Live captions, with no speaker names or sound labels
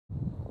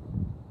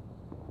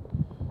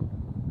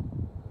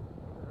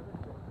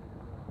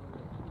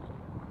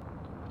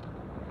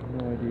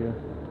idea.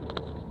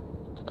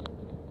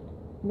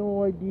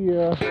 No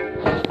idea.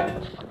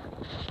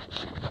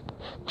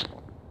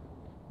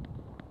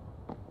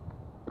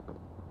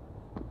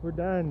 We're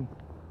done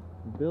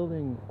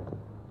building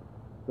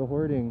the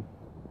hoarding.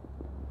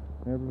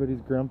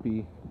 Everybody's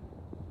grumpy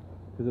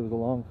because it was a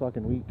long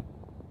fucking week.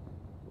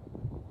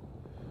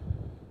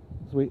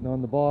 Just waiting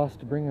on the boss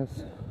to bring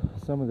us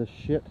some of the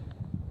shit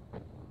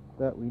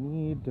that we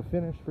need to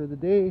finish for the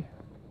day.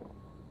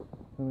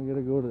 Then we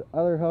gotta go to the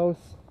other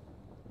house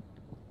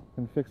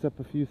and fix up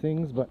a few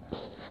things, but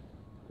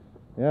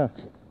yeah,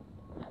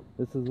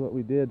 this is what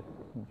we did.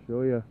 I'll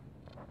show you.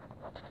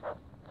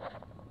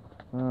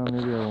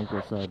 Maybe I won't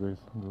go sideways,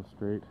 I'll go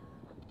straight.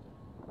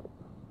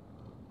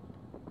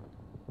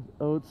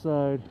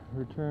 Outside,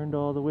 returned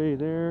all the way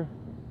there.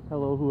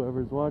 Hello,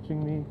 whoever's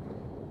watching me.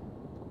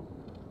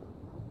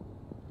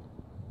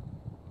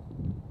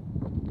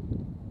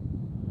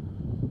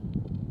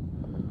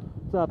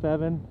 What's up,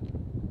 Evan?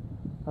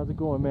 How's it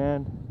going,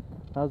 man?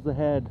 How's the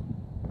head?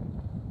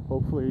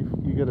 Hopefully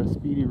you get a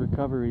speedy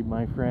recovery,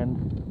 my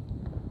friend.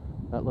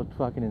 That looked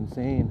fucking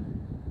insane.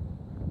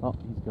 Oh,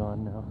 he's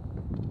gone now.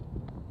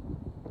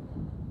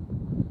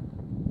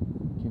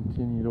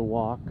 Continue to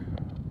walk.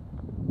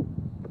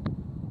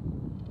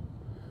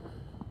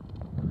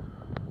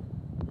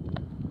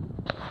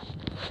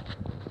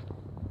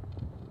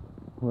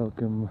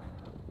 Welcome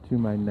to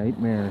my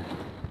nightmare.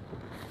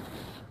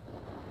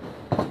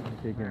 I'm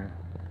taking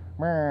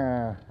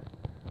a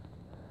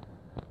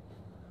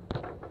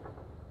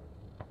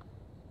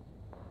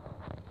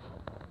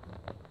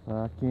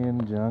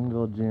fucking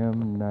jungle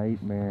gym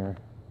nightmare.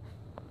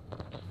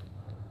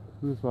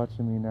 Who's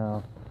watching me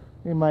now?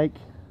 Hey Mike,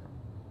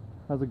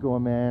 how's it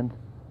going, man?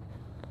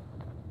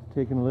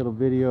 Taking a little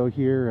video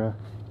here.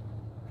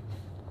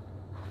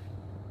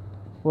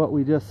 What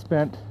we just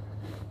spent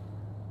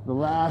the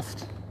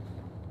last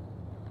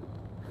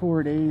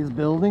 4 days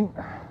building.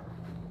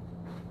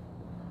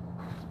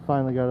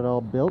 Finally got it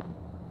all built.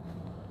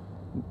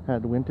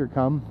 Had winter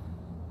come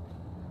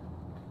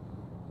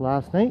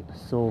last night,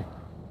 so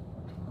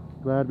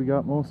glad we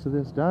got most of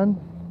this done.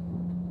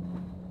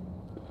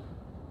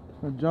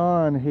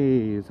 John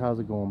Hayes, how's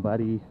it going,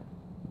 buddy?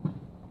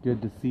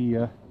 Good to see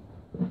ya.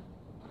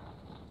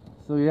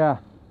 So yeah,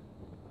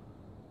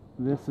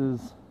 this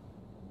is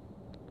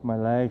my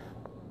life.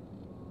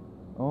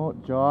 Oh,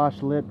 Josh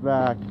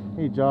Litvak.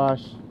 Hey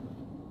Josh,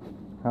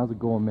 how's it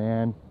going,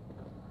 man?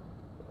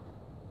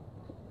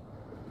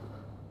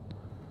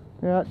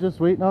 Yeah, just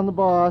waiting on the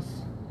boss.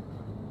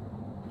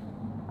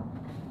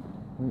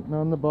 Waiting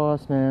on the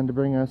boss man to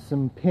bring us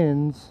some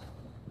pins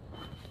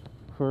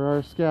for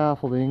our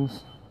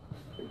scaffoldings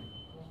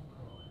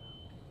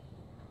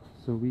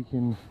so we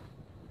can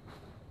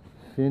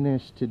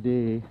finish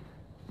today.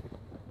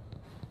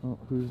 Oh,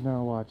 who's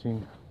now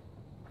watching?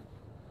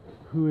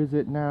 Who is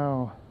it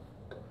now?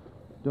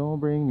 Don't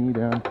bring me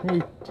down.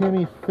 Hey,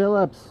 Timmy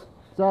Phillips.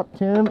 What's up,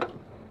 Tim?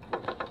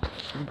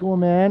 How's it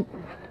going, man?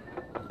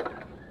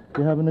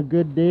 You having a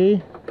good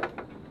day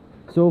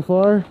so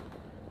far?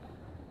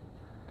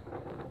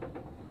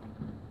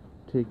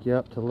 Take you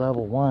up to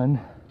level 1.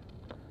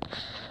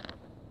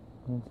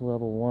 That's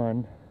level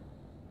 1.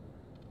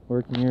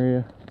 Working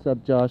area. What's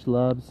up, Josh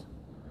Loves?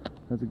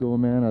 How's it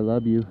going, man? I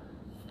love you.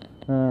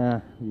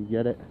 Ah, you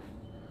get it.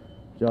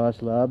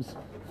 Josh Loves.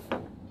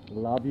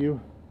 Love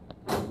you.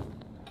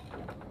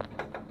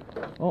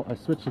 Oh, I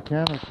switched the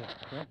camera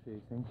to front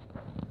facing.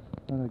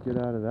 How do I get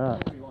out of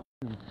that?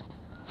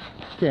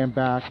 Okay, I'm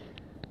back.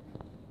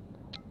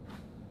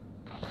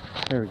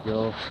 There we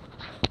go.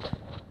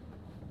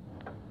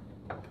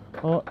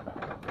 Oh,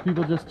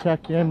 people just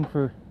checked in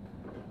for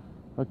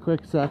a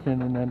quick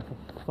second and then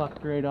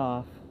fucked right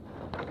off.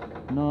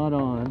 Not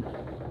on.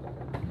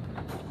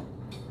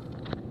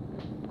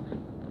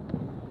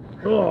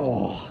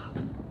 Oh!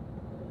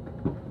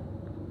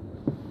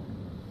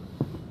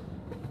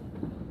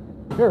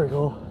 There we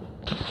go.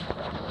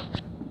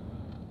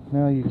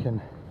 Now you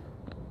can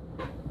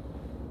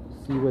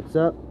see what's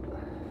up.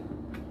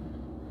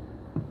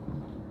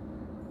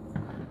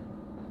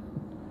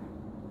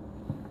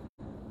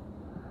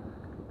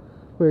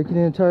 Working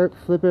in a tarp,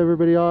 flip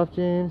everybody off,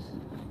 James.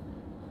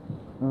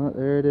 Oh,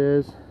 there it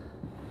is.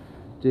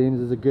 James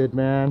is a good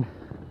man.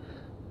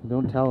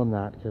 Don't tell him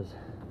that, because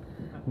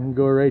I'm gonna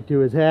go right to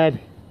his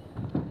head.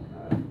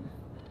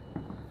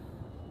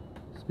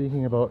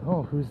 Speaking about,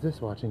 oh, who's this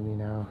watching me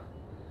now?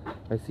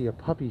 I see a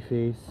puppy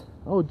face.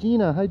 Oh,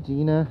 Gina. Hi,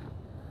 Gina.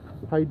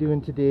 How you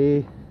doing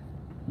today?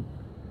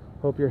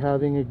 Hope you're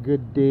having a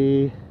good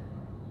day.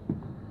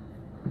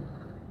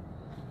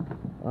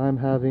 I'm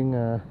having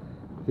a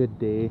good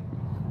day.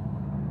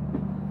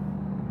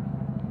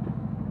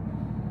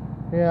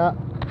 Yeah,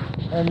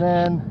 and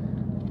then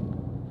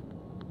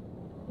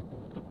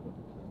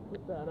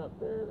put that up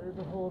there. There's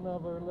a whole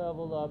nother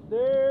level up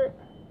there.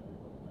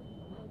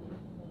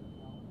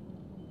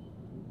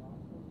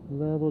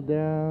 Level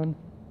down.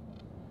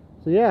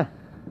 So yeah,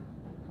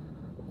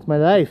 it's my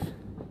life.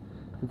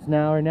 It's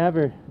now or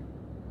never.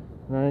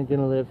 And I ain't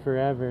gonna live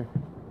forever.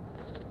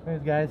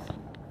 Anyways, guys,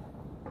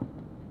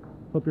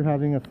 Hope you're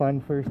having a fun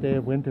first day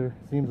of winter.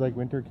 Seems like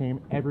winter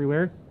came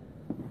everywhere.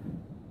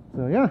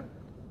 So yeah,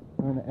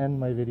 I'm gonna end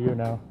my video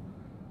now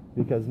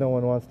because no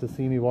one wants to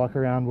see me walk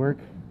around work.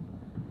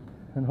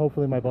 And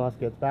hopefully my boss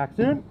gets back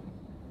soon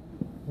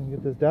and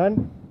get this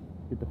done.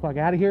 Get the fuck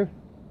out of here.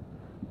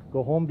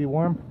 Go home, be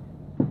warm.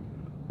 All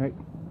right,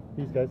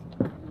 peace guys.